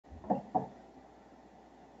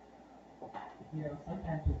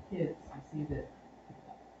sometimes with kids, you see that,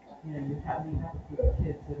 you have a group of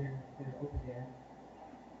kids that are over there,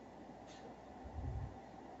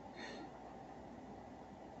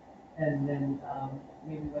 and then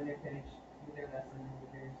maybe when they're finished with their lesson,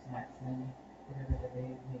 with their snacks and whatever that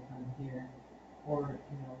they may come here, or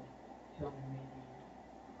children may be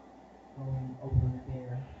going over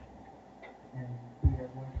there, and we are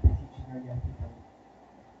going to be teaching our young people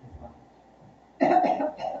as well.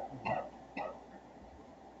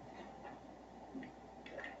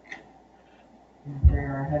 In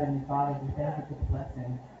prayer, our Heavenly Father, we thank you for the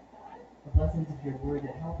blessings of your word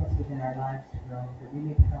that help us within our lives to grow, that we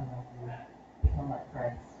may become like you, become like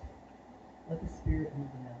Christ. Let the Spirit move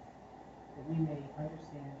in us, that we may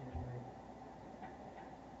understand your word,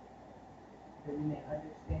 that we may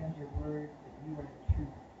understand your word, that you are the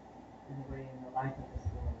truth in the way in the life of this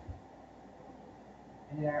world.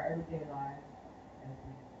 And in our everyday lives, as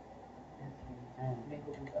we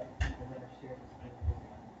mingle with other people that are shared this word with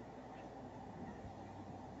us.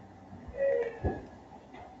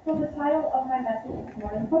 So the title of my message this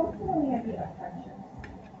morning, focusing on the idea of friendship.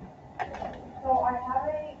 So I have a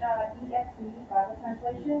ESV Bible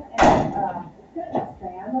translation, and it's going to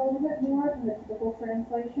expand a little bit more than the typical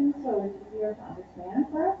translation, so it's easier to understand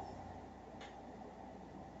for us.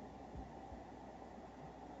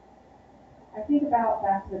 I think about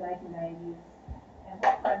back to the 1990s and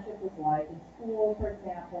what friendship was like in school, for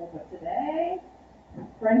example, but today,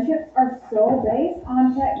 friendships are so based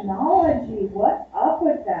on technology. What's up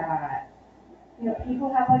with that? People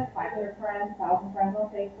have like 500 friends, 1,000 friends on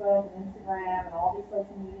Facebook and Instagram and all these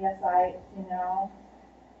social media sites,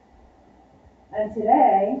 And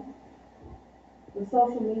today, with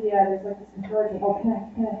social media, there's like this encouragement, oh,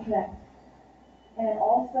 connect. And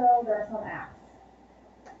also, there are some apps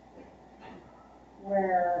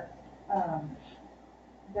where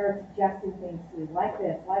they're suggesting things to you, like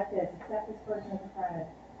this, accept this person as a friend,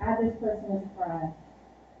 add this person as a friend.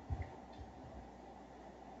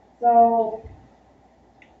 So,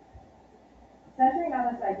 centering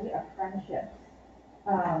on this idea of friendships,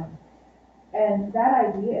 and that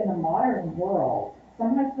idea in the modern world,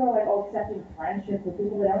 sometimes feel like, oh, accepting friendships with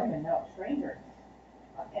people they don't even know, strangers,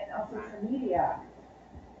 and on social media.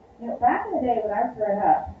 Back in the day when I was growing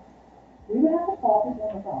up, we would have to call people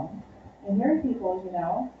on the phone, and hearing people,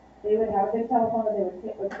 they would have a big telephone that they would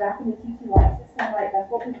take, back in the TTY system, right, that's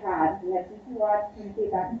what we had. We had TTY to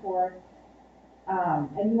communicate back and forth,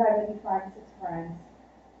 and you had maybe 5 or 6 friends,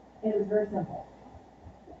 and it was very simple.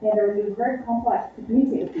 And it was very complex to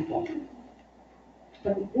communicate with people.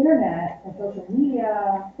 But the internet and social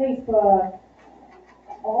media, Facebook,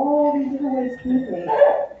 all these different ways to communicate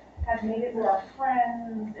has made it where our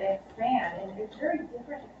friends expand, and it's a very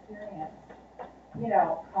different experience,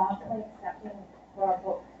 constantly accepting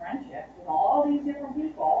quote-unquote friendships with all these different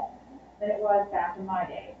people than it was back in my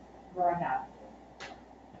day growing up.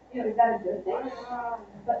 Is that a good thing?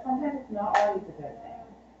 But sometimes it's not always a good thing.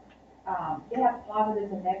 It has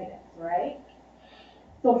positives and negatives, right?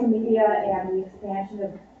 Social media and the expansion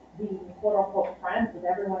of being quote-unquote friends with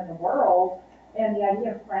everyone in the world, and the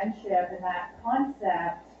idea of friendship and that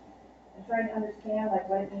concept, and trying to understand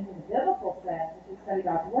what it means in the biblical sense as we study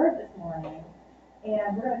God's Word this morning.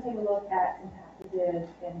 And we're going to take a look at some passages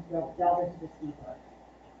and delve into this deeper.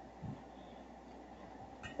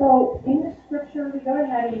 So in the scripture, we go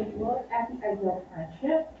ahead and we look at the idea of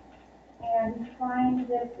friendship. And we find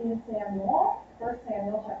this in Samuel, 1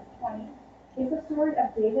 Samuel chapter 20. It's a story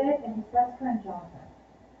of David and his best friend Jonathan.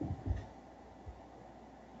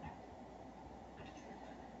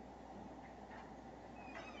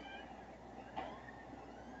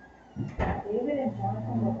 David and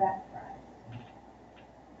Jonathan were best friends.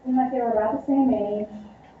 Seemed like they were about the same age.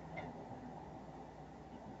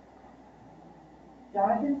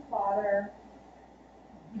 Jonathan's father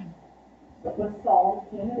was Saul,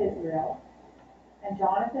 the king of Israel, and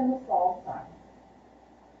Jonathan was Saul's son.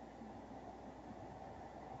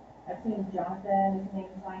 I've seen Jonathan, his name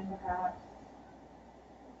sign perhaps.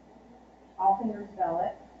 All fingers spell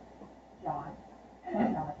it. John, and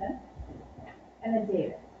then Jonathan, and then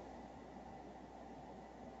David.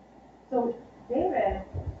 So David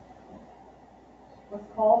was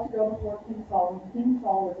called to go before King Saul when King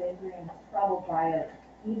Saul was angry and was troubled by an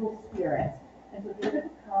evil spirit. And so David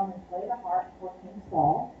would come and play the harp before King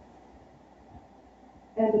Saul.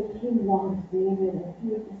 And the king loved David, and he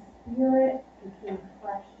was the spirit became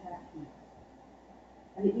crushed at peace.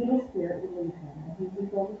 And the evil spirit would leave him, and he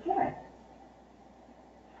would go with joy.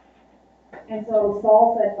 And so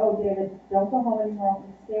Saul said, oh, David, don't go home anymore.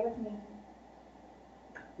 You stay with me.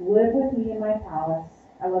 Live with me in my palace.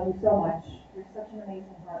 I love you so much. You're such an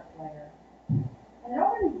amazing harp player. And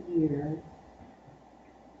over the years,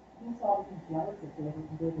 Esau became jealous of David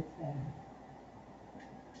and David's fame.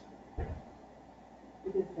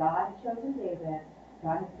 Because God had chosen David,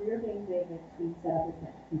 God had preordained David to set up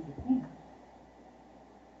his future king.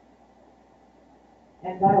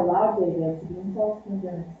 And God allowed David to be in Saul's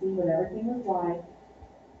kingdom and see what everything was like.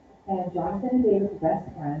 And Jonathan and David were best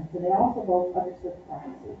friends, and they also both understood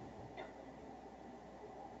prophecy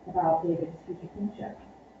about David's future kingship.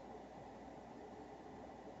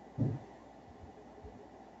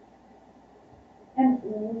 And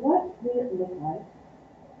what did it look like?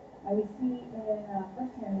 And we see in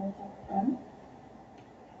 1 Samuel chapter 10.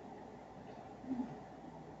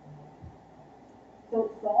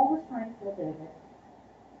 So Saul was trying to kill David,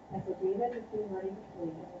 and so David was getting ready to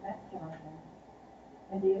flee, and he met Jonathan.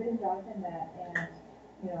 And David and Jonathan met, and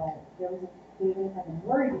David was having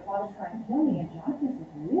worried, your father's trying to kill me, and Jonathan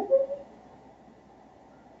said, really?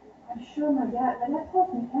 I'm sure my dad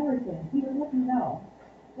tells me everything. He would let me know.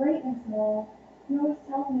 Great and small, he always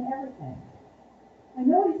tells me everything. I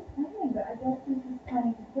know what he's planning, but I don't think he's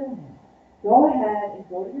planning to kill me. Go ahead and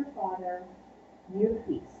go to your father near the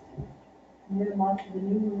feast, near the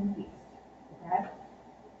new moon feast. Okay?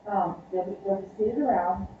 They'll be seated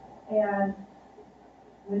around, and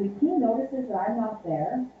when the king notices that I'm not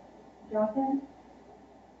there, Jonathan,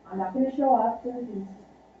 I'm not going to show up to the feast,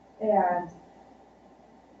 and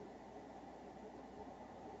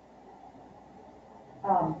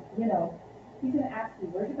he's going to ask you,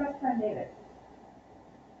 where's your best friend David?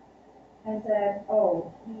 And said,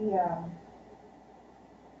 oh,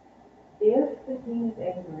 if the king is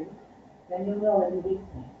angry, then you'll know that he hates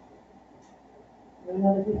me. You'll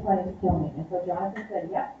know that he's planning to kill me. And so Jonathan said,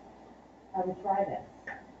 yep, I will try this.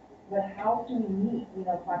 But how can we meet? If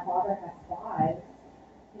my father has spies,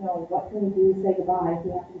 what can we do to say goodbye if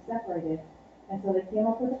we have to be separated? And so they came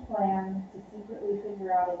up with a plan to secretly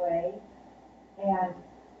figure out a way. And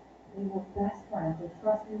they were best friends. They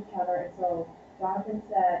trusted each other. And so Jonathan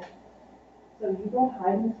said, so you go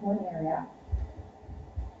hide in this one area.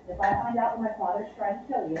 If I find out that my father's trying to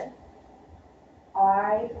kill you,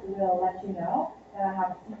 I will let you know, and I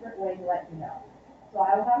have a secret way to let you know. So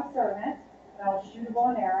I will have a servant, and I will shoot a bow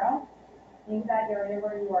and arrow in that area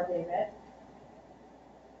where you are, David.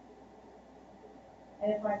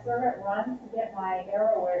 And if my servant runs to get my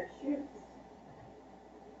arrow where it shoots,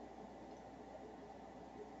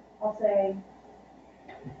 I'll say,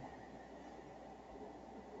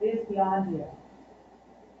 it is beyond you.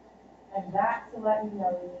 And that's to let you know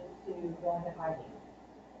you need to go into hiding.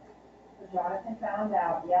 So Jonathan found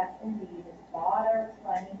out, yes, indeed, his father was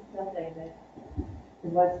planning to kill David.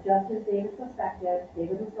 It was just as David suspected.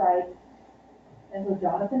 David was right. And so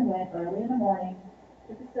Jonathan went early in the morning,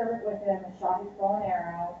 took his servant with him, and shot his bow and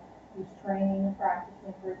arrow. He was training and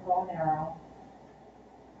practicing for his bow and arrow.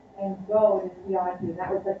 And go, it is beyond you.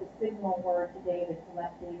 That was like the signal word to David to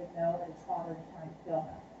let David know that his father was trying to kill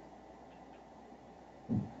him.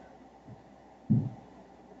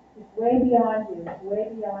 It's way beyond you. It's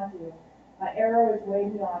way beyond you. My arrow is way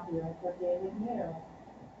beyond you. And so David knew,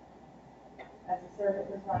 as the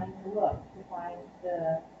servant was running to look to find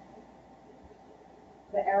the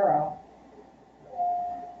arrow,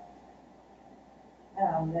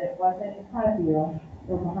 that it wasn't in front of you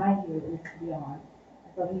or behind you, it was beyond.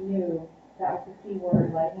 And so he knew that was the key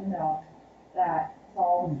word, letting him know that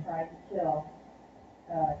Saul was trying to kill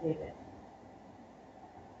David.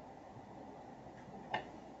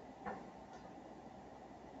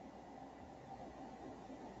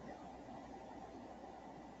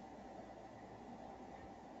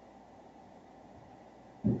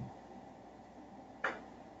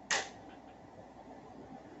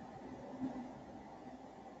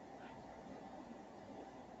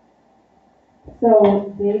 So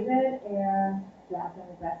David and Jonathan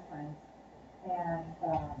were best friends, and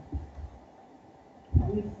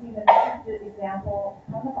we see the next example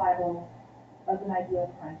from the Bible of an ideal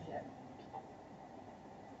friendship.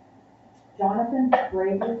 Jonathan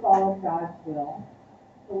bravely followed God's will,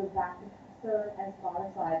 so was back to serve as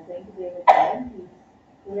father's side, saying to David, "Go in peace."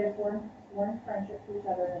 We have sworn friendship to each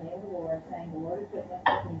other in the name of the Lord, saying, "The Lord is witness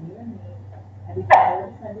between you and me, and between your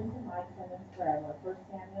descendants and my descendants forever." 1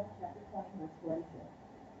 Samuel chapter 20, verse 42.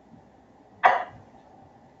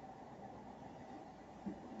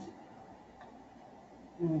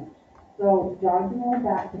 So Jonathan went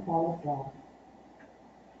back to follow Saul.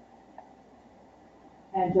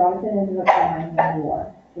 And Jonathan ended up dying in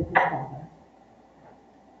war with his father.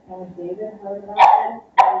 And when David heard about this,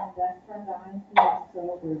 his best friend dying, he was so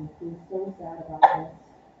grieved. He was so sad about this.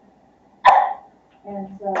 And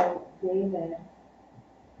so David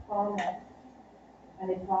promised and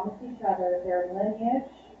they promised each other their lineage,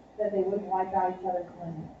 that they wouldn't wipe out each other's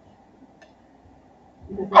lineage,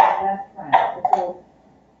 because they were best friends. And so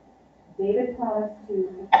David promised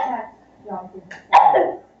to protect Jonathan's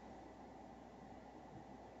sons.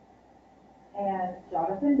 And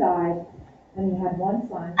Jonathan died, and he had one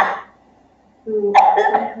son who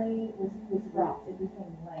apparently was rough. It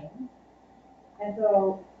became lame. And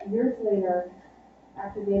so years later,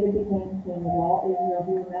 after David became king of all Israel,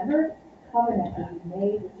 he remembered the covenant that he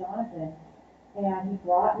made with Jonathan, and he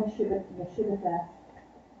brought Mephibosheth,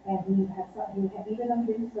 and even though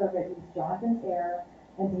he didn't serve it, he was Jonathan's heir,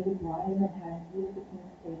 and David brought him and had him eat at the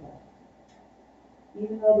king's table.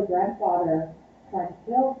 Even though the grandfather tried to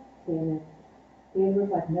kill David, David was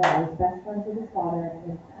like, no, I was best friends with his father,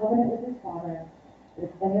 and in covenant with his father, that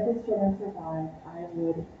if any of his children survived, I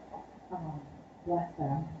would bless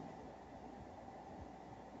them.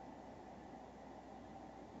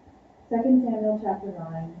 2 Samuel chapter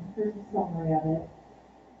 9, here's a summary of it.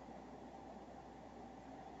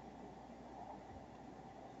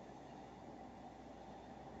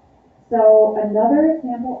 So another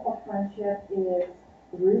example of friendship is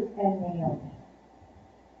Ruth and Naomi.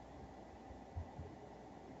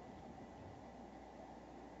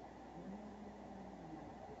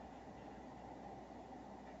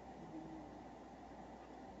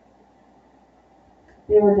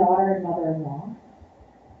 They were daughter and mother-in-law.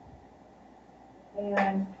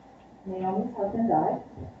 And Naomi's husband died.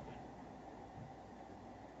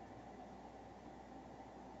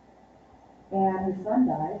 And her son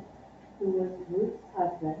died, who was Ruth's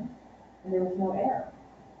husband, and there was no heir.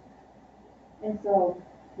 And so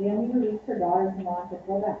Naomi released her daughters-in-law to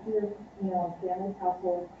go back to your, family's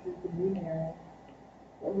household so you can remarry.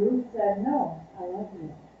 But Ruth said, no, I love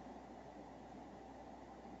you.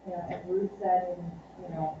 And Ruth said,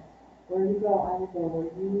 where you go, I will go. Where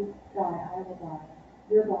you die, I will die.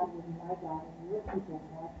 Your God will be my God, and your people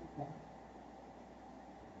my people.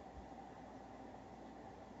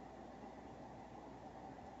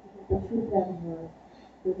 The two of them were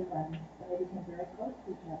good friends, and they became very close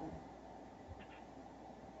to each other.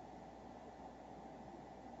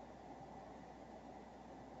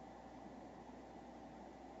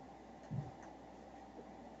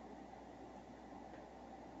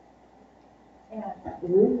 And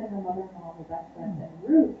Ruth and her mother-in-law were best friends, and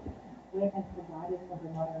Ruth went and provided for her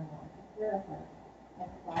mother-in-law, took care of her, and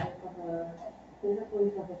provided for her physically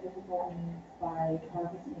for her physical needs by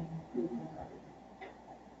harvesting food for her.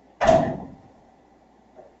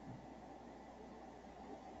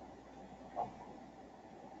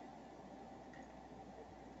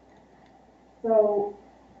 So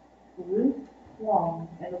Ruth clung,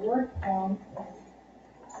 and the word clung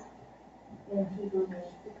in Hebrew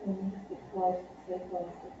means to cling, to stick close, to stay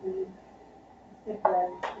close, to cleave, to stick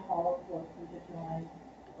with, to follow closely, to join,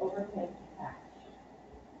 to overtake, to catch.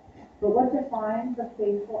 But what defines the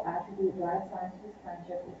faithful attribute God assigns to his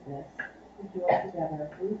friendship is this: to join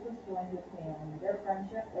together. Ruth was joined with Naomi. Their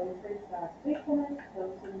friendship illustrates God's faithfulness to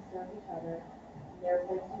those who serve each other, and their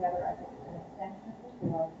place together as an extension of his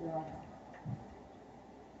love here on earth.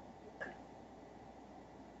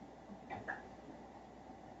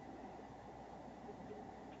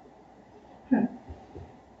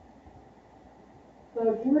 So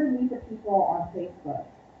if you were to meet the people on Facebook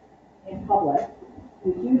in public,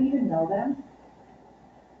 would you even know them?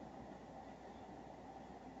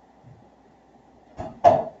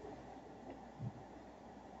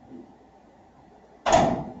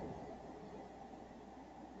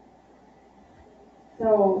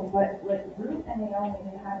 So, but with Ruth and Naomi,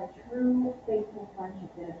 they had a true faithful friendship,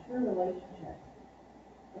 they had a true relationship,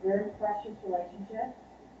 a very precious relationship,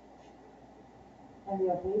 and they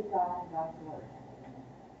obeyed God and God's word.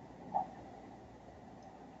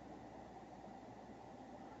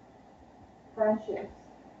 Friendships,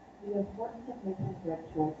 the importance of making good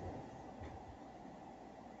choices.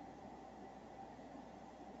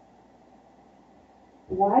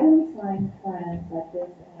 Why do we find friends like this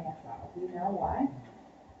in ASL? Do you know why?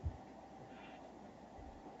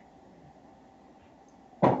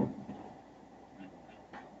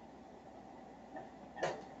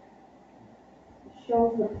 It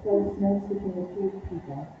shows the closeness between the two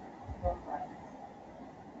people who are friends.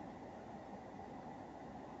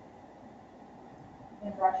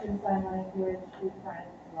 In Russian Sign Language, two friends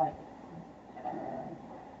like,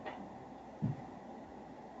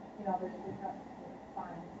 there's different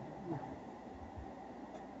signs.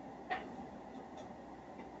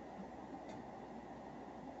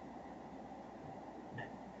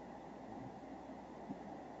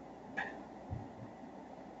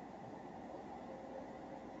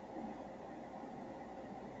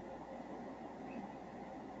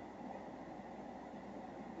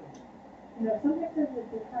 Sometimes there's a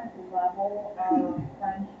different level of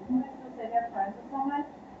friendship. Sometimes they'll say they're friends with someone,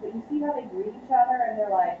 but you see how they greet each other and they're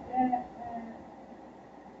like,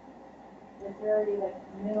 it's very like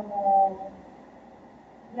minimal.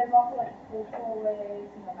 And there's also like cultural ways,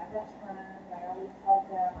 my best friends, I always help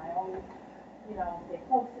them, I always, stay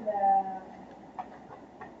close to them.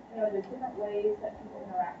 There's different ways that people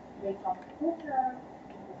interact based on culture,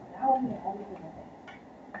 personality, and all these different things.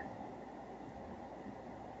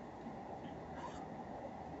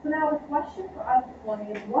 So now the question for us this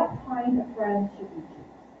morning is, what kind of friends should we choose?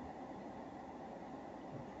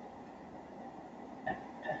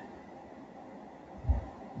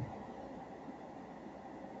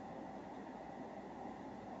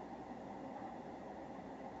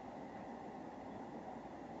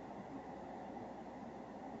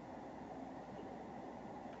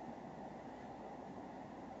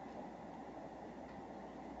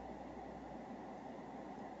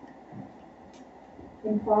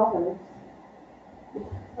 In Proverbs, it's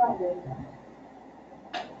about wisdom.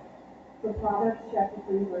 So Proverbs chapter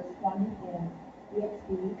 3, verse 20 in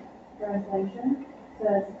EXP translation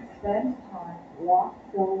says, spend time, walk,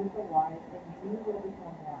 go with the wise, and you will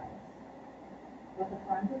become wise. But the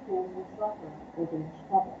friends of fools will suffer or get into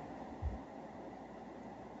trouble.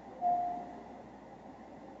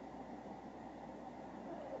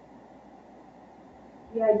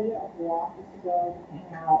 The idea of walk is to go, to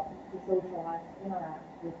hang out, to socialize, to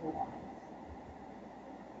interact with the wise.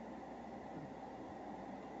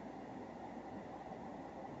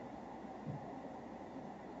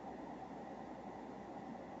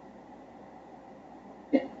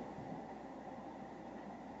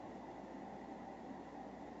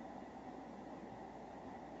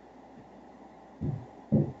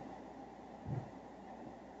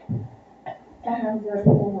 Sometimes there are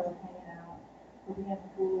people who are hanging out, who being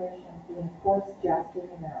foolish and being coarse jesting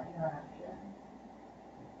in their interaction.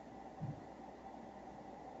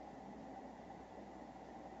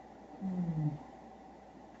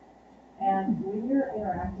 And when you're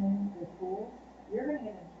interacting with fools, you're going to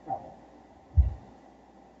get into trouble.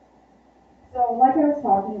 So, like I was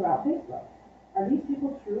talking about Facebook, are these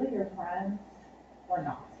people truly your friends or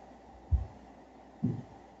not?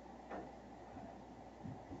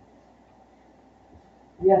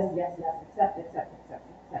 Yes, accept,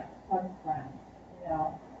 tons of friends,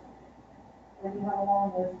 Or you have a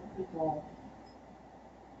long list of people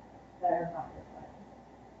that are not your friends.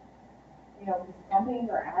 Because companies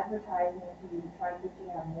are advertising to you to try to get you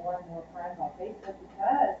to have more and more friends on Facebook,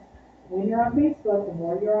 because when you're on Facebook, the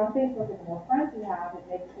more you're on Facebook and the more friends you have, it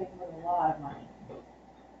makes Facebook a lot of money.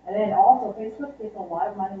 And then also, Facebook gets a lot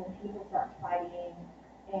of money when people start fighting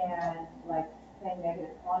and like saying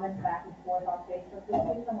negative comments back and forth on Facebook. This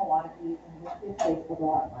gives them a lot of views and this gives Facebook a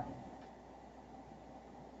lot of money.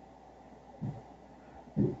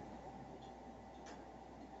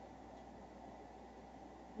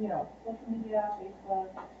 Social media, Facebook,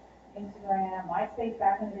 Instagram, MySpace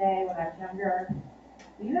back in the day when I was younger,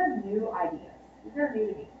 these are new ideas. These are new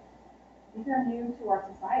to me. These are new to our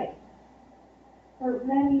society. For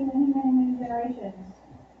many generations,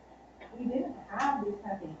 we didn't have these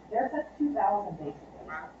kind of things. They're since 2000, basically.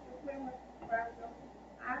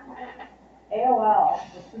 AOL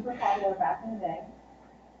was super popular back in the day.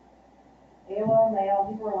 AOL mail,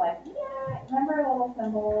 people were like, yeah, remember a little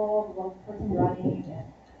symbol, the little person running, and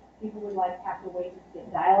people would like have to wait to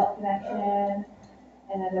get dial-up connection,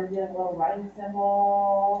 and then there would be like a little writing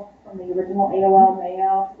symbol from the original AOL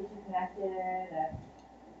mail to get you connected, and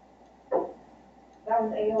that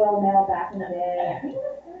was AOL mail back in the day. I think it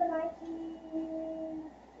was in the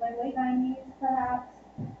late 90s perhaps,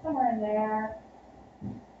 somewhere in there.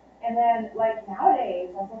 And then like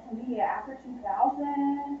nowadays on social media after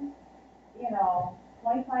 2000,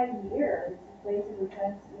 25 years, basically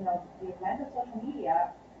since, the advent of social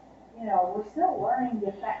media, we're still learning the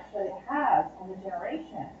effects that it has on the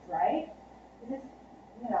generations, right? Because,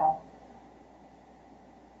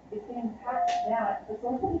 it's being passed down. But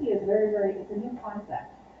social media is it's a new concept.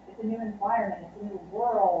 It's a new environment. It's a new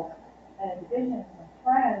world and divisions and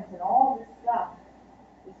friends and all this stuff.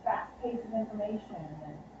 This fast pace of information.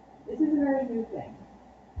 And this is a very new thing.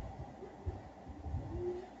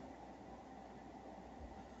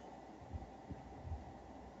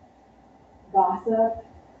 Gossip,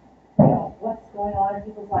 what's going on in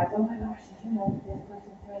people's lives. Oh my gosh, did you know that this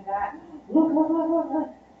person's doing that? Look.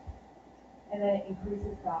 And then it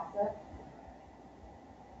increases gossip.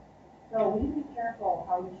 So we need to be careful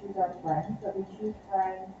how we choose our friends, that we choose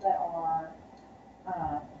friends that are,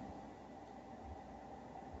 that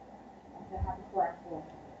have the correct word.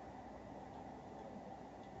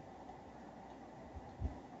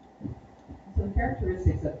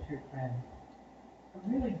 characteristics of a true friend. A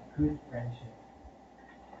really good friendship.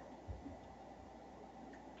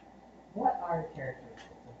 What are the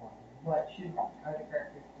characteristics of one? What are the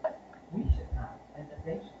characteristics we should have and that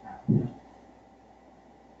they should have?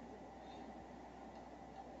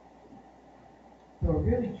 So a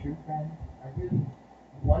really true friend, a really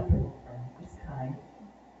wonderful friend is kind,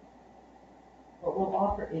 but will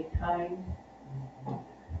offer a kind rebuke.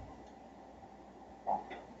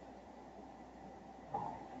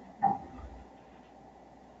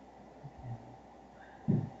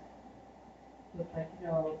 So it's like,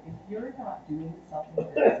 if you're not doing something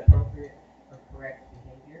that's appropriate or correct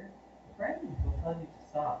behavior, friends will tell you to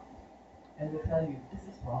stop and will tell you, this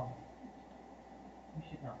is wrong. You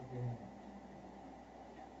should not be doing it.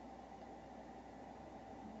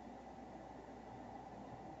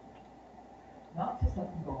 Not just let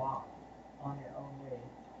them go off on their own way,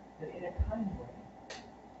 but in a kind way.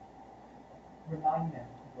 Remind them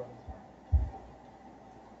of what is right.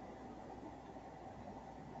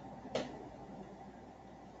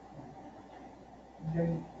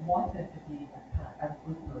 You want them to be a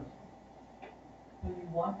good person. So you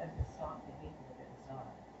want them to stop behavior that is not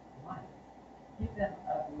right. Give them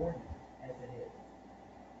a warning as it is.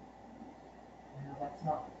 That's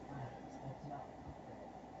not right. That's not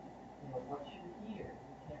appropriate. What you hear,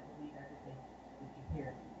 you can't believe everything that you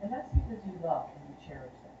hear. And that's because you love and you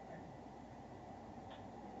cherish them, right?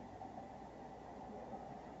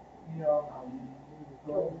 How you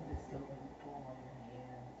go with this silver foam on your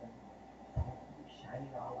hands and you shine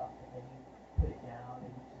it all up and then you put it down and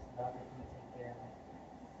you just love it and you take care of it.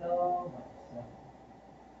 So much so.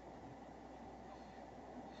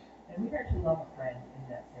 And we are to love a friend in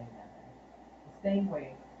that same manner. The same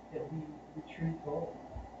way that we would treat gold.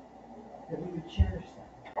 That we would cherish them.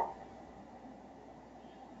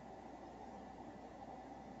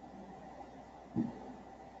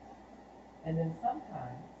 And then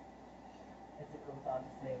sometimes, as it goes on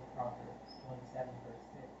to say in Proverbs 27, verse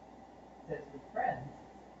 6, it says with friends,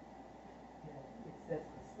 it says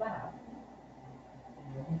to slap,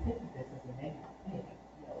 and we think of this as a negative thing,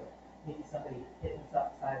 maybe somebody hit us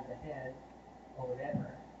upside the head or whatever,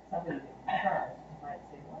 somebody that you trust, you might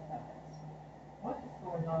say, what is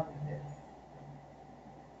going on with this?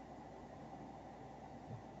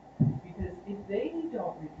 Because if they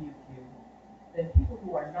don't rebuke you, then people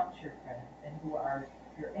who are not your friends and who are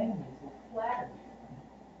your enemies will flatter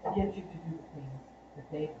you to get you to do the things that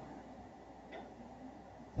they want.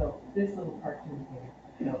 So this little cartoon here.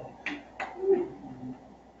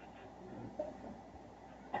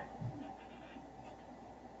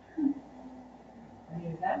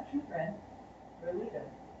 Is that a true friend? Really?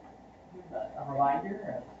 A reminder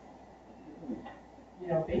of,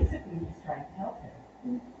 basically he's trying to help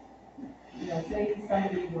him. Say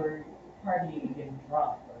somebody were partying and getting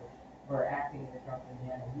drunk or acting in a drunken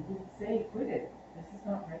manner. You would say, quit it. This is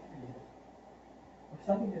not right for you. Or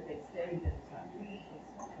something that they say that is not true.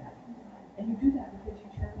 And you do that because you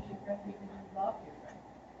cherish your friend, because you love your friend.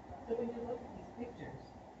 So when you look at these pictures,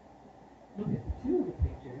 look at the two of the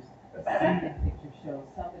pictures. The second picture shows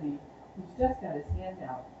somebody who's just got his hand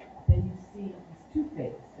out. Then you see he's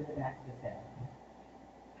two-faced in the back of his head.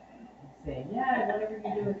 He's saying, yeah, whatever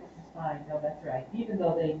you do, this is fine. No, that's right. Even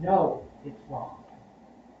though they know it's wrong.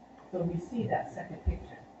 So we see that second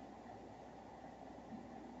picture.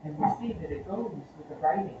 And we see that it goes with the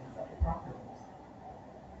writings of the Proverbs.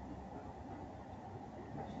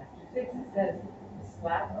 Chapter 6, it says, the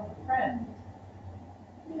slap of a friend.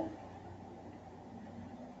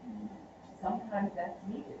 Sometimes that's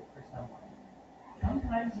needed for someone.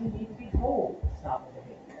 Sometimes you need to be told to stop a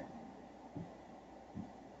behavior.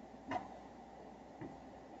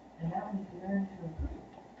 And that means you learn to improve.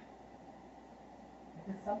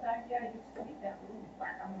 Because sometimes, you just need that little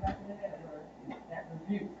whack on the back of the head, or that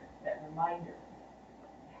rebuke, that reminder,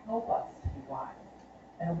 to help us to be wise.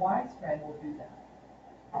 And a wise friend will do that.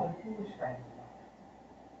 But a foolish friend will not.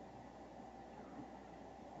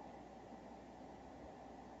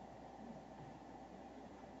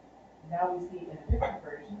 Now we see in a different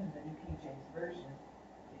version, in the New King James Version,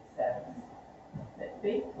 it says that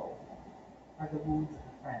faithful are the wounds of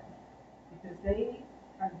a friend, because they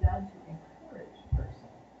are done to encourage a person.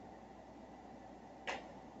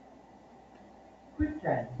 Good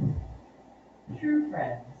friends, true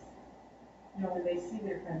friends, when they see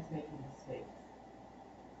their friends making mistakes.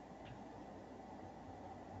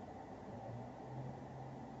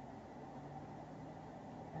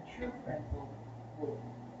 A true friend will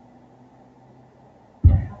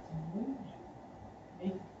perhaps wound you,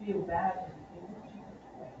 make you feel bad for the things that you are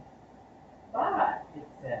doing. But, it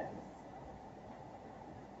says,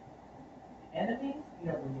 the enemies,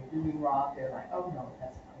 when you're doing wrong, they're like, oh no,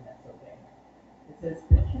 that's fine, that's okay. It says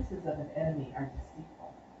the kisses of an enemy are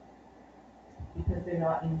deceitful because they're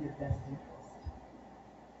not in your best interest.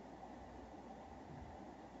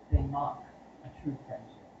 They mock a true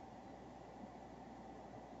friendship.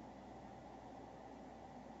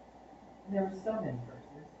 And there are so many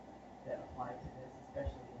verses that apply to this,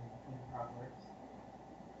 especially in Proverbs.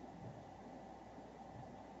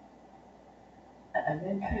 And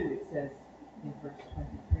then too, it says in verse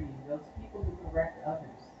 23, those people who correct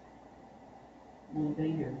others will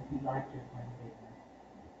later be like your friend David.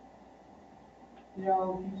 If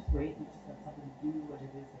you just wait, you just let somebody do what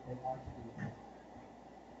it is that they want to do.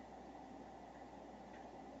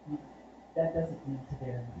 That doesn't lead to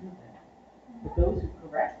their improvement. But those who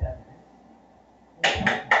correct others will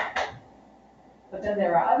help them. But then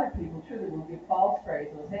there are other people, too, that will give false praise.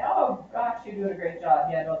 They'll say, oh, gosh, you're doing a great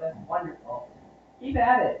job. Yeah, no, that's wonderful. Keep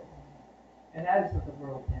at it. And that is what the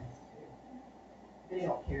world tends to do. They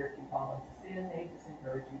don't care if you fall into sin. They just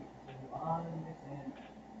encourage you to continue on in your sin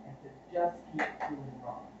and to just keep doing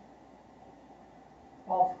wrong.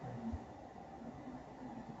 False praise.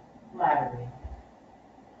 Flattery.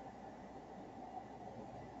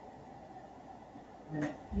 When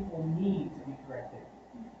people need to be corrected.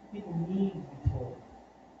 People need to be told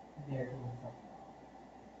they're doing something wrong.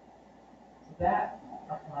 So that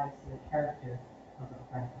applies to the character of a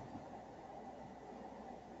friend.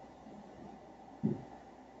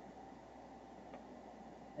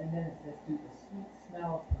 And then it says, do the sweet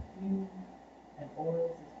smell of perfume and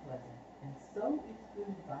oils is pleasant, and so is good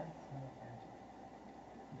advice from a friend.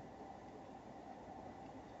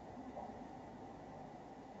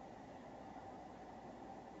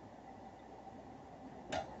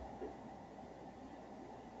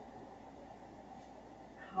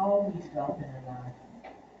 How we develop in our lives.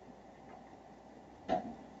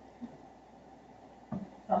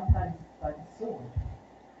 Sometimes it's like a sword.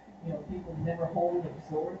 People never hold a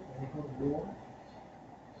sword when they go to war.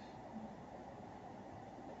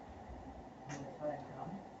 When the time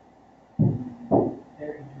comes,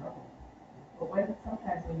 they're in trouble. But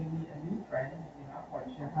sometimes when you meet a new friend, you're not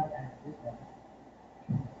quite sure how to act with them.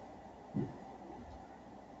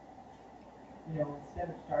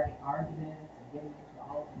 Instead of starting arguments and getting into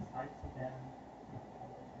all of these fights with them, the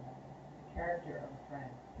character of a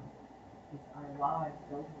friend is our lives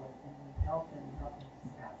go to us and we help them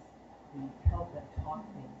discuss. We help them talk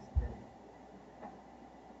things through.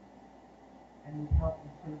 And we help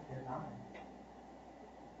improve their lives.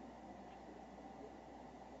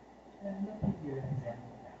 And let me give you an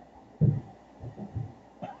example of that.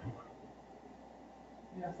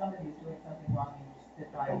 Somebody is doing something wrong and you just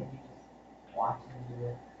sit by and you just watch them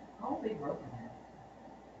do it. How will they grow from that?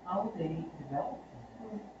 How will they develop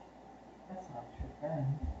from that? That's not a true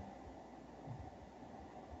friend.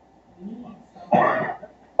 We need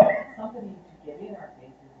somebody to get in our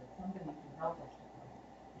faces and somebody to help us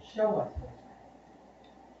to show us what's right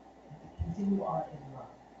and to continue on in love.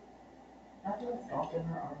 Not to insult them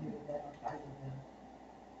or argue with them or fight with them.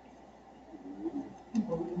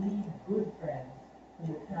 But we need good friends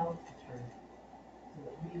who will tell us the truth so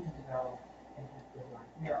that we can develop and have good life.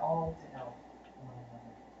 We are all to help one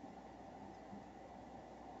another.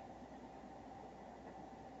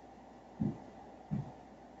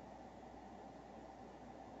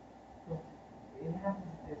 So it happens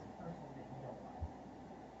if there's a person that you don't like.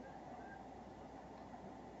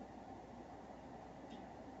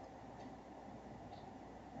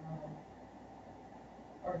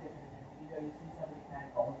 Or different, you see somebody kind of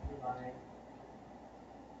going through life.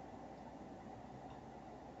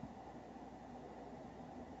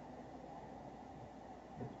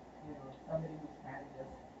 Somebody who's kind of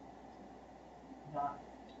just not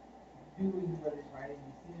doing what is right, and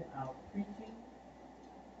you see them out preaching,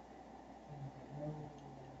 and you say, no,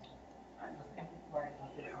 I'm just going to be quiet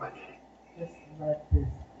about this one. Just let this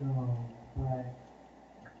go. But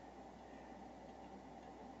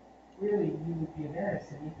really, you would be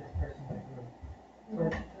embarrassed to meet this person in a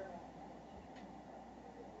group.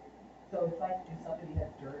 So it's like if somebody has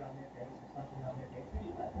dirt on their face or something on their face, would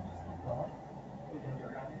you let them just keep going with the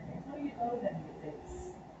dirt on their face? No, you go to them and you say,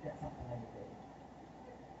 get something on your face.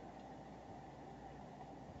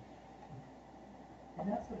 And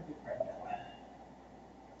that's what a good friend does.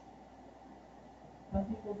 Some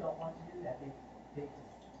people don't want to do that. They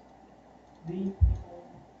just leave people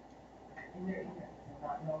in their ignorance and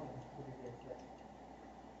not knowing what it is. But a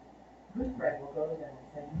good friend will go to them and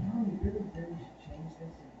say, you really, really should change this,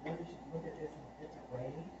 and you really should look at this in a different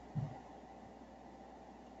way.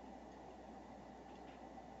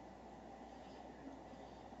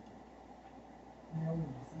 When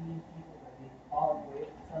you see people that they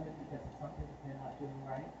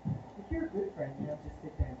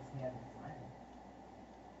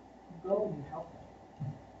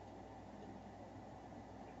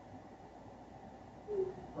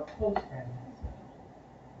or close friend has special tools.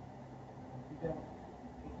 You don't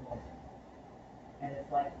ignore them. And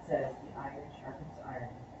it's like it says, the iron sharpens iron.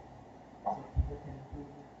 So people can improve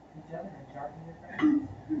each other and sharpen their friends.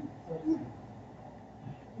 So to speak.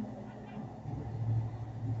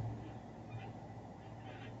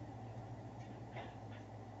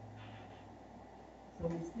 So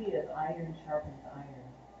we see as iron sharpens iron,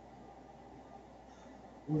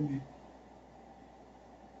 when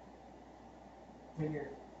you're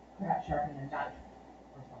perhaps sharpening a knife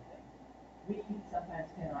or something. We sometimes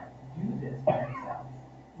cannot do this by ourselves.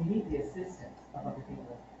 We need the assistance of other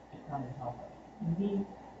people to come and help us. We need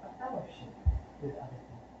a fellowship with other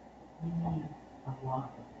people. We need a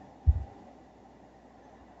lot of that.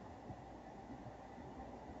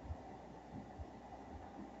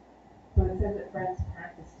 So it says that friends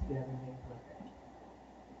practice together make perfect.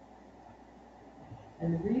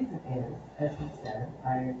 And the reason is, as we said,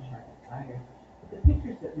 iron sharpens iron. But the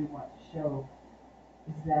pictures that we want to show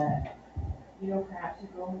is that, perhaps you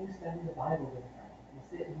go and you study the Bible with a friend. You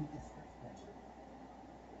sit and you discuss things.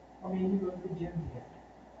 Or maybe you go to the gym together.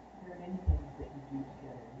 There are many things that you do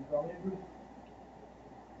together. You go in a group.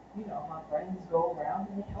 You know how friends go around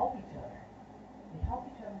and they help each other. They help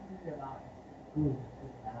each other through their lives. Good,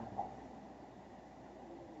 good bad.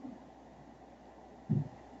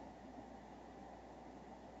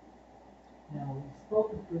 Now, we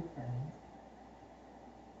spoke of good friends,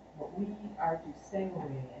 but we are to stay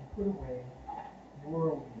away and put away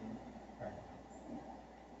worldly friends.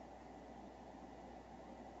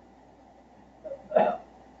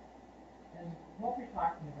 And what we're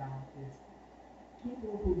talking about is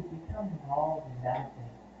people who become involved in bad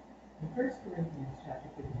things. In 1 Corinthians chapter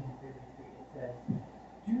 15:33, it says,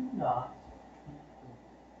 do not be fooled.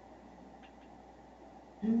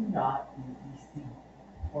 Do not be deceived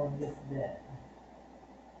or misled.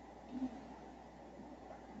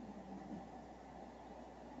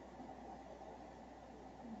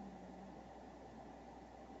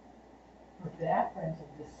 For bad friends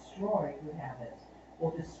will destroy good habits,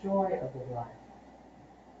 will destroy a good life.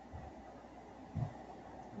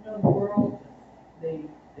 The world, they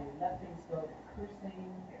let things go to cursing,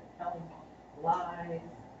 they're telling lies,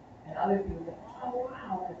 and other people think, oh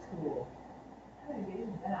wow, that's cool. How do you get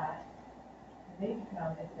into that? And they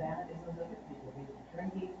become as bad as those other people. Maybe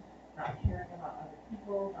drinking, not caring about other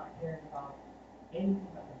people, not caring about anything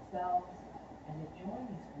but themselves. And they join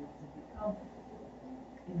these groups and become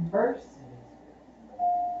immersed in these groups.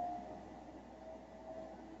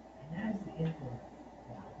 And that is the influence.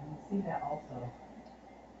 And we see that also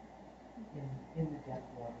in the deaf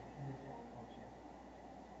world, in the deaf culture.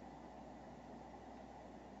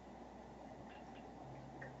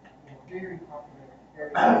 Very popular,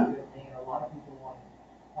 very good thing. A lot of people want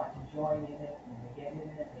to join in it, and they get in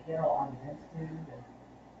it, they get all argumentative and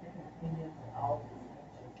different opinions and all of these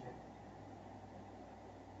things.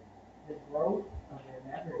 The growth of their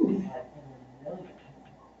members is like in the millions.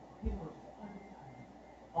 People are just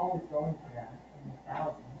always going for that in the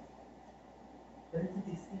thousands. But it's a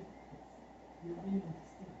deceit. You're being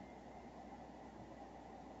deceived.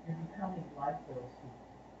 You're becoming like those people.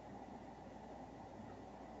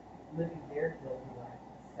 Living their filthy life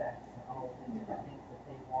with sex and all of the different things that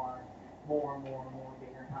they want. More,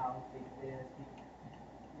 bigger house, big this, big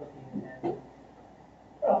looking at them.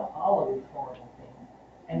 All of these horrible things.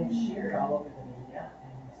 And it's shared all over the media,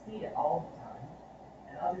 and you see it all the time.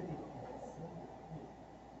 And other people think it's so cool.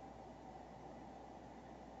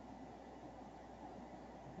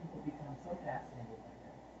 People become so fascinated by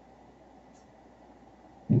this.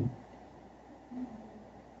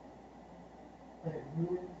 But it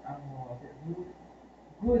ruins our morals. It ruins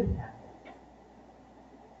good habits.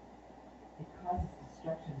 It causes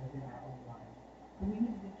destruction within our own lives. So we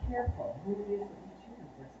need to be careful who it is that we choose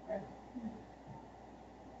as friends.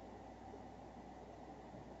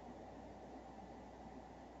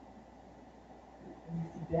 And you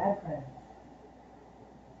see bad friends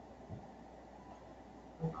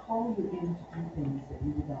will call you in to do things that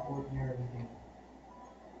you would not ordinarily do.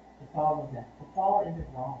 To follow them. To fall into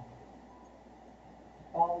wrong. To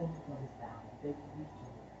fall into what is bad. They lead you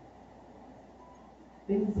there.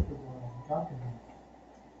 Things of the world, drunkenness.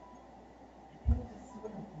 People just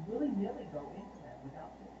sort of willy-nilly go into that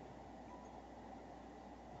without thinking.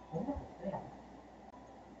 A horrible thing.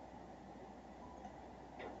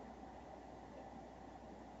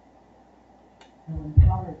 And when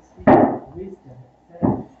Proverbs speaks of wisdom, it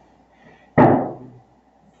says,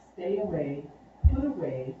 stay away, put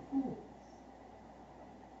away fools.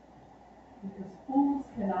 Because fools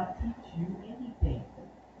cannot teach you anything.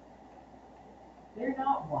 They're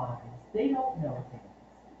not wise. They don't know things.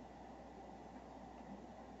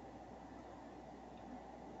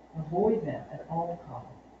 Avoid them at all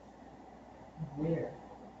costs. Beware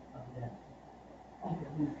of them. People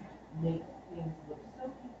who make things look so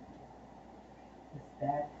easy. It's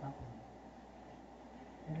bad company.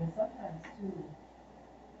 And then sometimes too,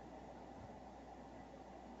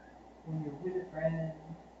 when you're with a friend,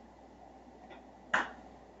 you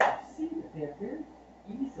see that they're very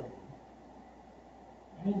easily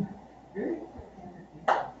angry, very quick-tempered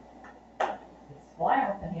people. They fly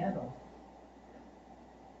off the handle.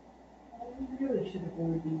 We really should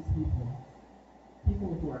avoid these people.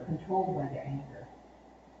 People who are controlled by their anger.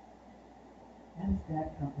 That is bad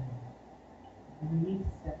company. And we need to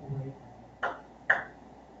step away from them.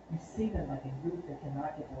 You see them like in groups that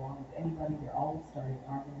cannot get along with anybody. They're always starting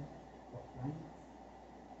arguments or fights.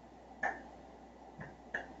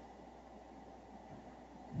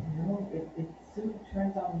 You know, it soon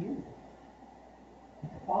turns on you. And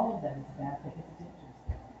to follow them is a bad thing. It's a dangerous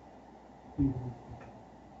thing.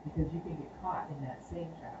 Because you can get caught in that same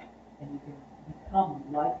trap. And you can become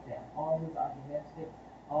like them. Always argumentative.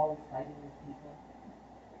 Always fighting with people.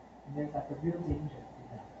 And there's like a real danger to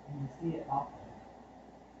that. And you see it often.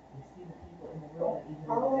 You see the people in the world, and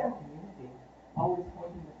even in that community, always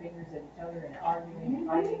pointing the fingers at each other and arguing and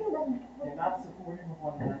fighting. They're not supportive of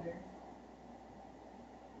one another.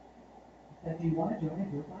 It's like, do you want to join a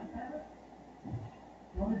group like that? Do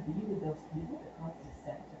you want to be with those people that cause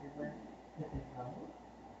dissent everywhere that they go?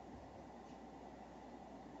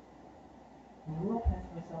 The world has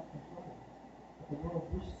no self-control, but the world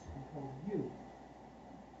wishes to control you.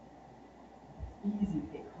 It's easy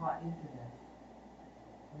to get caught into this.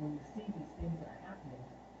 And when you see these things that are happening,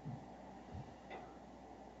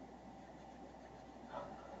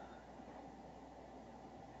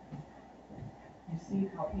 you see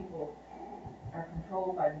how people are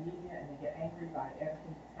controlled by the media and they get angry by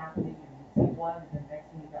everything that's happening, and you see one, and the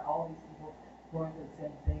next thing you've got all these people going through the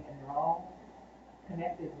same thing, and they're all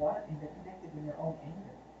connected, and they're connected in their own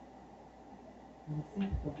anger. And you see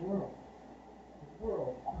that the world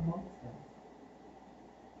amongst them.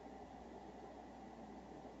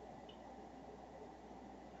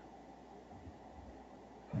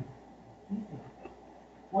 Easy.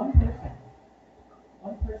 One person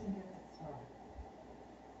gets it started.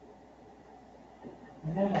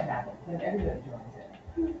 And then what happens? Then everybody joins in.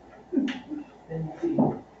 Then you see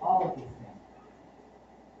all of these things.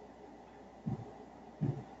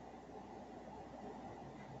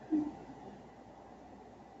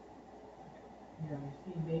 You know, you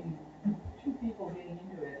see maybe two people getting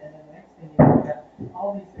into it, and then the next thing you know, you have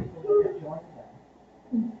all these people that have joined them.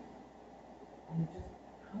 And it just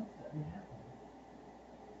constantly happens.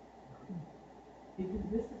 Because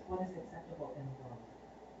this is what is acceptable in the world.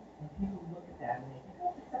 And people look at that and they think,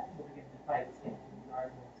 oh, it's acceptable to get into fights, get into these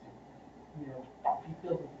arguments, and, you know, be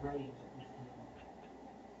filled with rage at these people.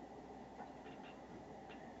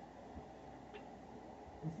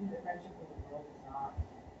 You see, the friendship with the world is not a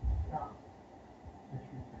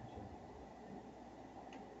true friendship.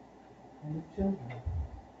 And with children,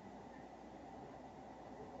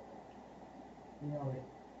 you know,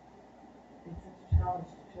 it's such a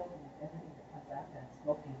challenge to children with everything that comes at them,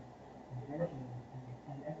 smoking and drinking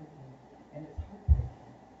and everything, and it's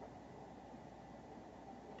heartbreaking.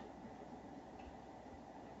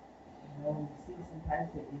 You know, you see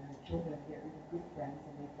sometimes that, you know, children get really good friends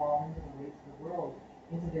and they fall into the ways of the world,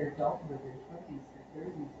 into their adulthood, their 20s, their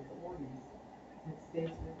 30s, their 40s, and it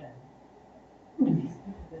stays with them. These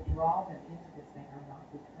people that draw them into this thing are not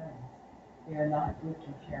good friends. They are not good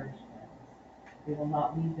and cherished friends. They will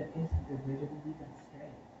not lead them into the good way, they will lead them astray.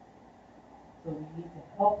 So we need to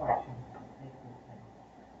help our children make good friends.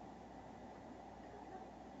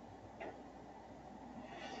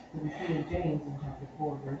 So we see in James in chapter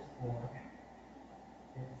 4, verse 4,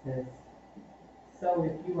 it says, so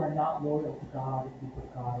if you are not loyal to God, if you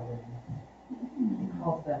put God away, he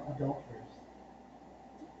calls them adulterers.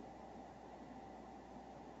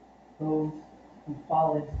 Those who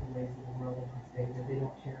fall into the ways of the world in this day, that they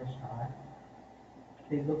don't cherish God.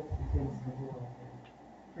 They look to the things of the world, their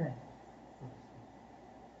friends, so to speak.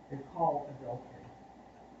 They're called adultery.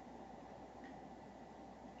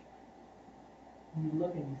 You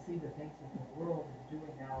look and you see the things that the world is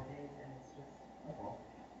doing nowadays, and it's just, oh.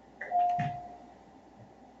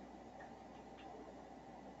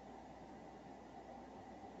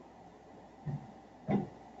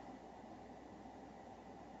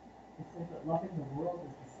 It says that loving the world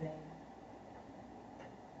is the same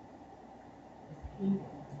as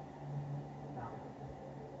hating God.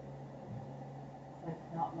 It's like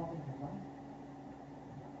not loving the light.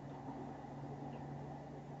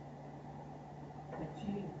 It's like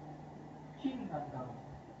cheating on God.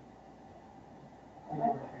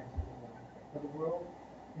 the world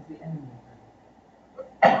is the enemy of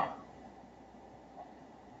God.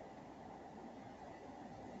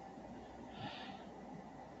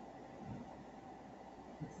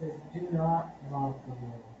 It says, do not love the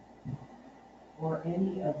world or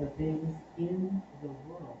any of the things in the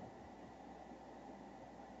world.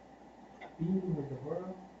 Being with the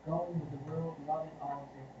world, going with the world, loving all of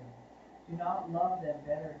their things. Do not love them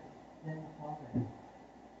better than the Father.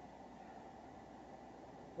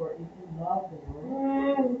 For if you love the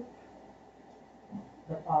world,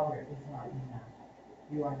 the Father is not in that.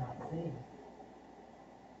 You are not saved.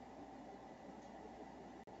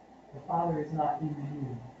 The Father is not in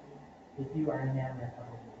you if you are enamored of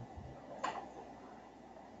the world.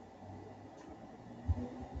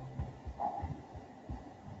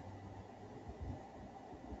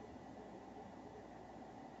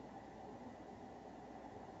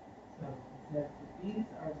 So it says that these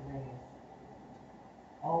are the ways,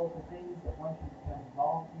 all of the things that one can become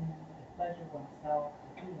involved in, to pleasure oneself,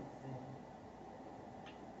 to do sin.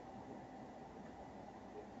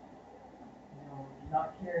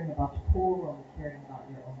 Not caring about the poor, only caring about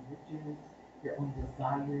your own riches, your own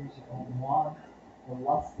desires, your own wants, the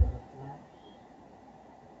lust of the flesh,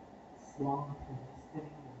 sloth and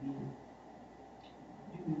sitting and being,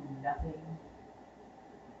 doing nothing,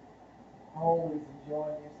 always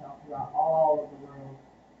enjoying yourself throughout all of the world,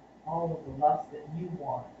 all of the lust that you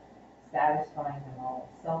want, satisfying them all,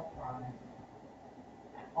 self-pride,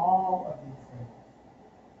 all of these things,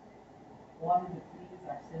 wanting to please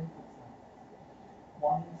our sinful self,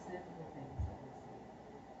 wanting sinful things that we see,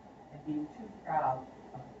 and being too proud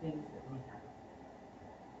of the things that we have,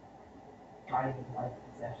 priding like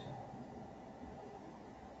possession.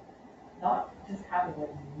 Not just having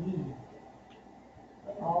what you need,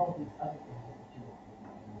 but all of these other things that you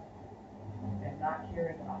want. And not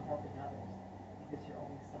caring about helping others because you're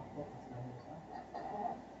only self-focused on yourself.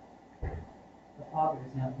 The Father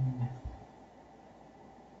is not in you.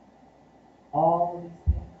 All of these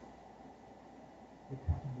things, they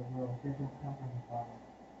come from the world. They don't come from the Father.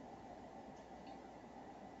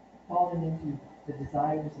 Falling into the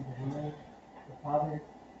desires of the world, the Father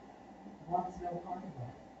wants no part of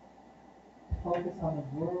that. To focus on the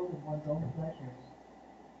world and one's own pleasures.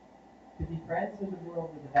 To be friends with the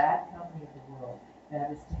world, with the bad company of the world,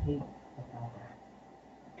 that is to hate the Father.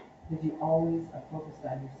 Because you always are focused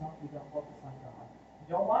on yourself, you don't focus on God. You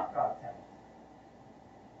don't want God's help.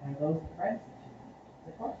 And those are friends that you need.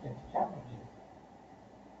 It's a question to challenge you.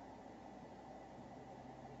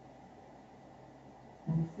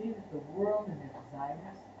 And we see that the world and their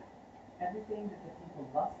desires, everything that the people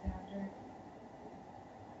lust after,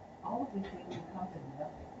 all of these things will come to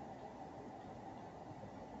nothing.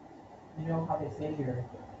 You know how they say you're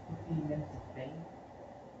 15 minutes of fame?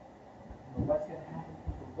 You know, what's going to happen?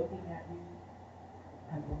 People looking at you.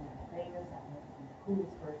 I'm going to be famous. I'm going to be the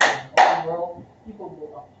coolest person in the whole world. People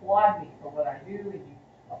will applaud me for what I do, and you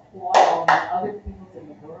applaud all these other people in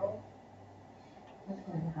the world. What's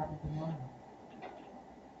going to happen tomorrow?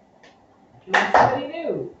 You'll be somebody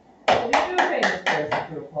new. You'll be a new famous person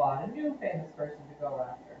to applaud, a new famous person to go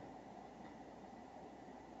after.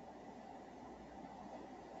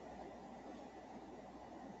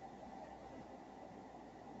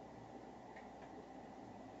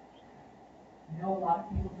 You know, a lot of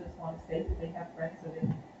people just want to say that they have friends so they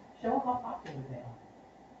can show how popular they are.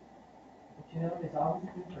 But you know, there's always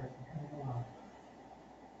a new person coming along.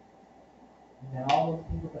 And then all those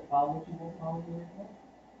people that follow you will follow you as well.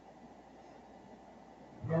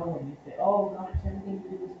 You know, when you say, oh gosh, everything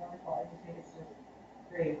you do is wonderful, I just think it's just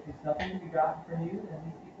great. If there's nothing to be gotten from you, then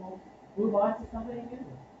these people move on to somebody new.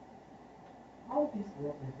 All of these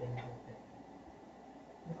worldly things will fade.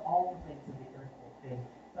 Because all the things of the earth will fade.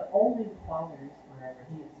 But only the Father is forever.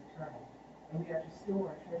 He is eternal. And we are to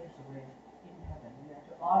store our treasures away in heaven. We are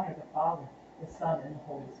to honor the Father, the Son, and the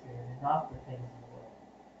Holy Spirit, and not the things of the world.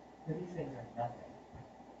 For these things are nothing.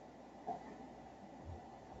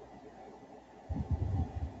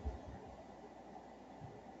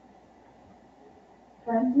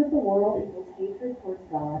 Friends with the world equals hatred towards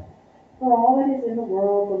God. For all that is in the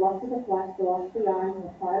world, the lust of the flesh, the lust of the eyes, and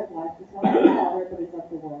the pride of life, is not of the Father, but is of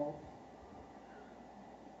the world.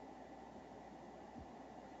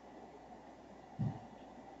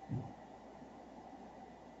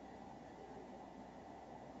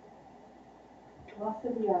 Lust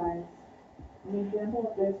of the eyes. An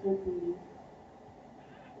example of this would be,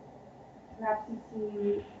 perhaps you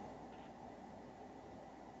see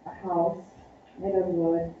a house made of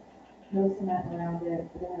wood, no cement around it,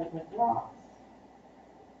 but it has like rocks.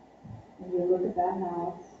 And you look at that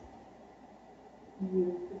house, and you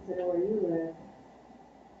consider where you live,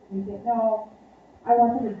 You think, no, I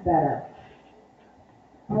want something better.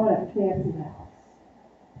 I want a fancy house.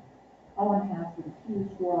 I want a house with a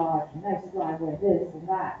huge garage, a nice driveway, this and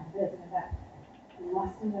that, and this and that.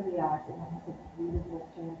 Lusting of the eyes, I want a beautiful,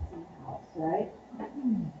 fancy house, right?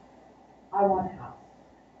 I want a house.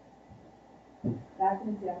 That's an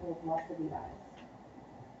example of lust of the eyes.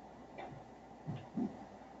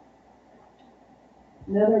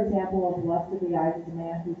 Another example of lust of the eyes is a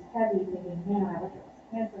man who's heavy, thinking, man, I wish I was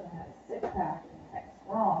handsome and had a six-pack and like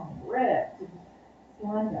strong, and ripped, and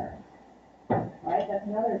slender. Right? That's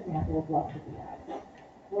another example of lust of the eyes.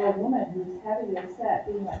 Or a woman who's heavy and set,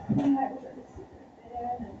 being like, man, I wish I was super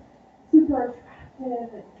thin and super attractive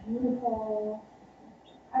and beautiful.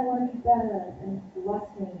 I want to be better, and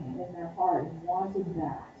lusting in their heart and wanting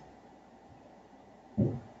that.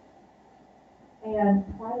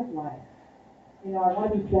 And pride of life. You know, I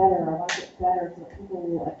want to be better. I want to get better so that people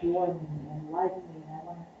will adore me and like me. And I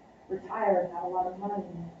want to retire and have a lot of money.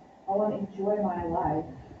 I want to enjoy my life.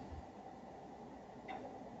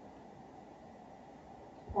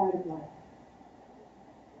 Pride of life.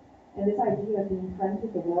 And this idea of being friends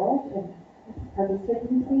with the world and participating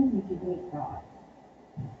in these things makes you hate God.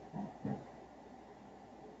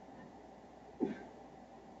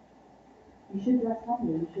 You should dress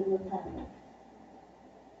humbly. You should live humbly.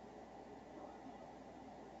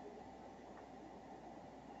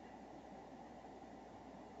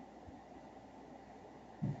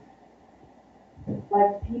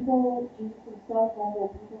 Like people, Jesus was so humble,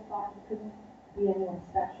 people thought he couldn't be anyone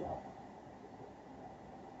special.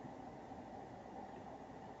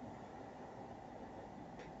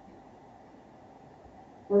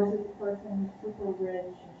 Versus the person who's super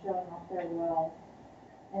rich and showing off their wealth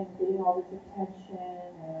and getting all this attention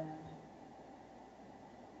and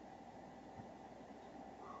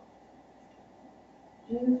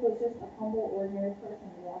Jesus was just a humble, ordinary person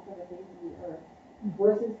who walked on the face of the earth.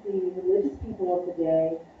 Versus the religious people of the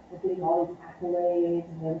day were getting all these accolades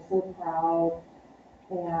and they were so proud.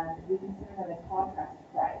 And we consider them in contrast to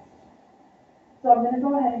Christ. So I'm going to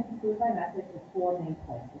go ahead and conclude my message with 4 main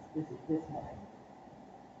points this morning.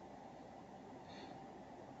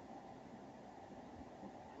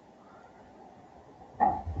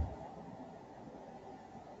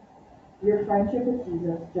 Your friendship with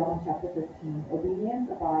Jesus, John chapter 15,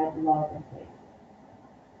 obedience, abide, love, and faith.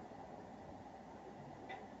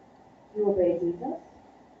 Do you obey Jesus?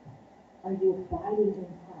 Are you abiding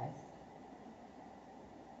in Christ?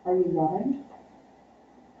 Are you loving?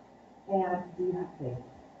 And do you have faith?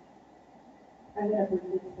 I'm going to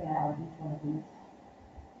briefly expand on each one of these.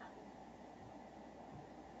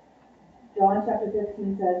 John chapter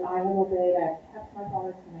 15 says, I have obeyed, I have kept my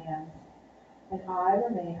Father's commands, and I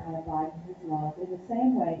remain, I abide in his love. In the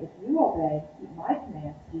same way, if you obey, keep my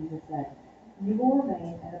commands, Jesus said, you will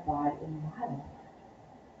remain and abide in my love.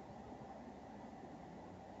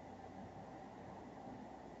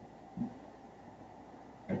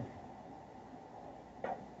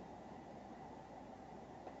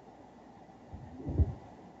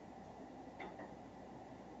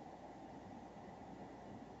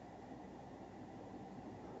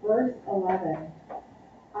 Verse 11,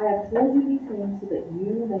 I have told you these things so that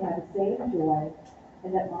you may have the same joy,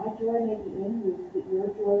 and that my joy may be in you, so that your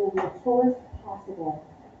joy will be the fullest possible,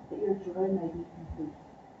 that your joy may be complete.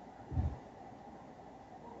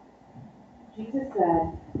 Jesus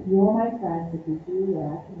said, you are my friends if you do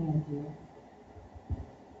what I command you.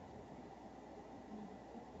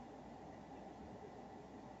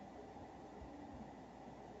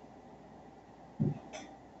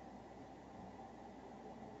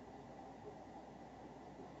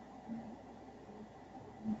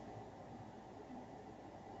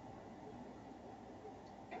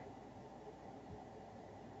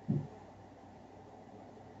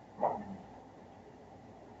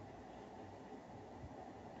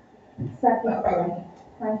 Second point,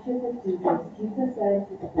 friendship with Jesus. Jesus said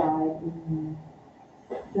to abide in me.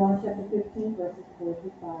 John chapter 15, verses 4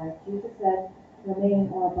 through 5. Jesus said,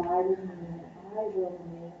 remain or abide in me, and I will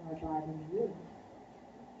remain or abide in you.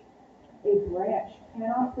 A branch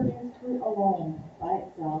cannot produce fruit alone by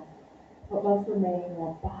itself, but must remain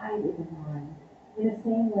or abide in the vine. In the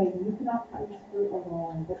same way, you cannot produce fruit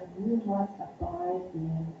alone, but you must abide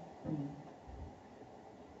in me.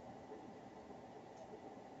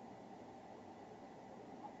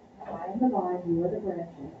 I am the vine, you are the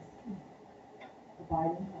branches.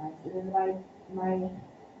 Abide in Christ. And then my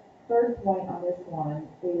third point on this one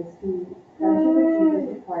is to friendship with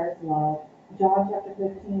Jesus requires love. John chapter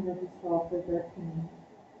 15, verses 12 through 13.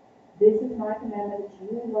 This is my commandment, that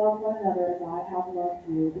you love one another as I have loved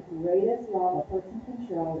you. The greatest love a person can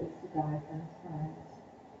show is to die for his friends.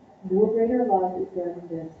 No greater love is there than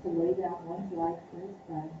this, to lay down one's life for his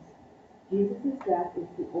friends. Jesus' death is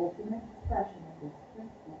the ultimate expression of this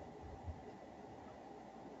principle.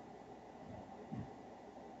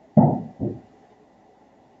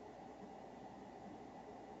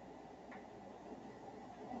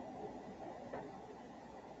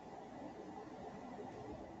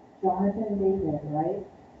 Jonathan and David, right?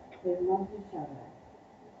 They loved each other.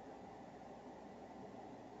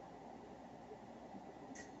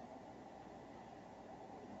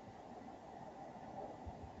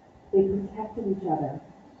 They protected each other.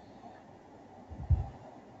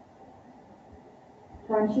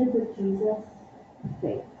 Friendship with Jesus,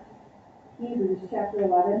 faith. Hebrews chapter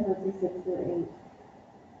 11, verses 6 through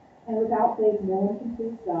 8. And without faith, no one can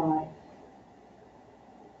please God,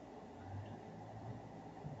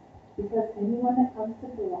 because anyone that comes to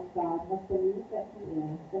God must believe that He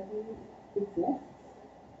exists,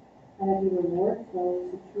 and that He rewards those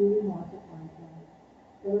who truly want to find Him,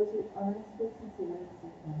 those who earnestly, sincerely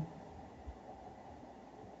seek Him.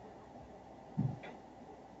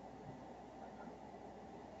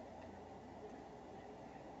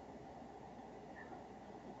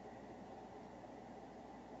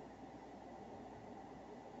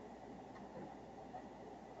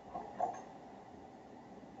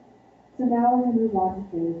 So now we're going to move on to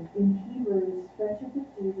faith. In Hebrews, friendship with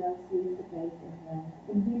Jesus leads to faith in Him.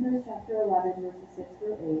 In Hebrews chapter 11, verses 6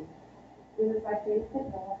 through 8, it was by faith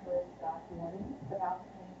that Noah heard God's warning about the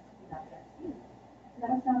things he not yet seen. And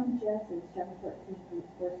that was found in Genesis chapter 13,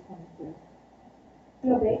 verse 22. He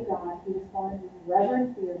obeyed God. He responded with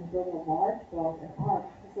reverent fear and built a large boat and ark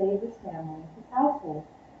to save his family, his household.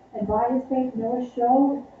 And by his faith, Noah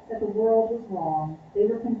showed that the world was wrong. They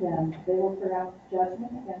were condemned. They were pronounced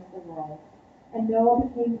judgment against the world. And Noah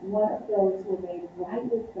became one of those who were made right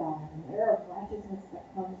with God, an heir of righteousness that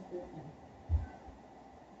comes through him.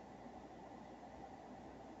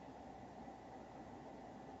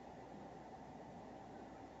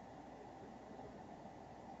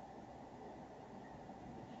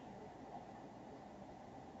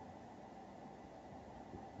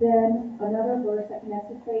 Then another verse that connects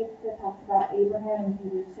with faith that talks about Abraham in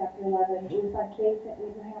Hebrews chapter 11. It was by faith that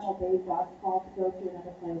Abraham obeyed God's call to go to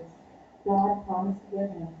another place God promised to give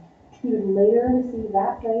him. He would later receive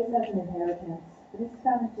that place as an inheritance. This is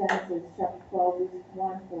found in Genesis chapter 12, verses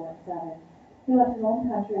 1, 4, and 7. He left his own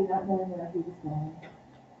country not knowing where he was going.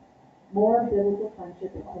 More biblical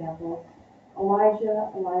friendship examples. Elijah,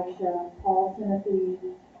 Elisha, Paul,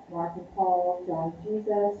 Timothy, Mark and Paul, John,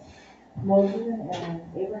 Jesus, Moses and Aaron,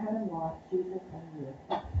 Abraham and Lot, Jesus and you.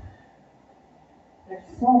 There's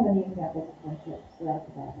so many examples of friendship throughout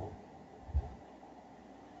the Bible.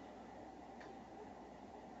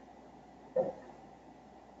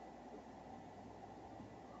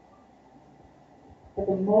 But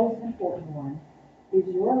the most important one is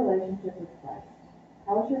your relationship with Christ.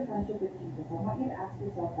 How is your friendship with Jesus? I want you to ask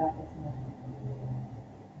yourself that this morning.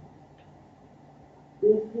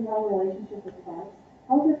 If you have a relationship with Christ,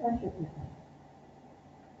 how is your friendship with Him?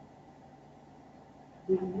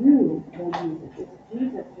 Do you know Jesus? Is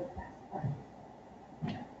Jesus your best friend?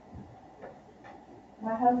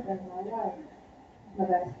 My husband, my wife, my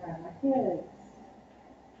best friend, my kids.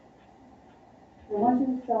 I want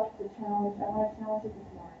you to challenge. I want to challenge you this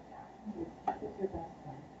morning. Is Jesus your best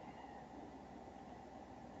friend?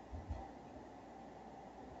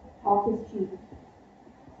 Talk is cheap,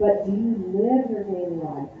 but do you live your daily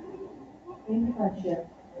life in friendship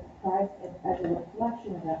with Christ as a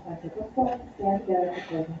reflection of that friendship? Let's go and stand together for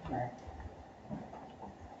closing prayer.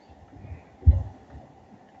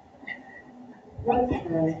 Let us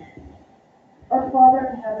pray. Our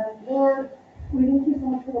Father in heaven, Lord, we thank you so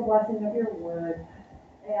much for the blessing of your word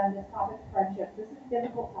and this topic of friendship. This is a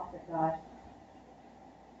difficult topic, God.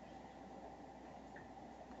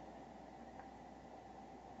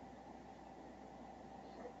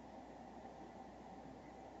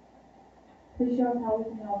 Please show us how we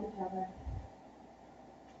can help each other.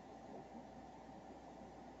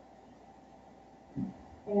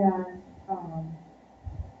 And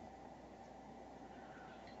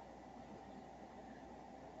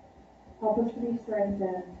help us to be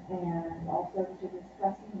strengthened and also to just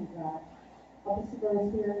trust in you, God. Help us to grow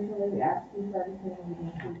spiritually. We ask you for everything we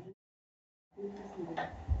need. Please receive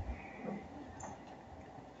it.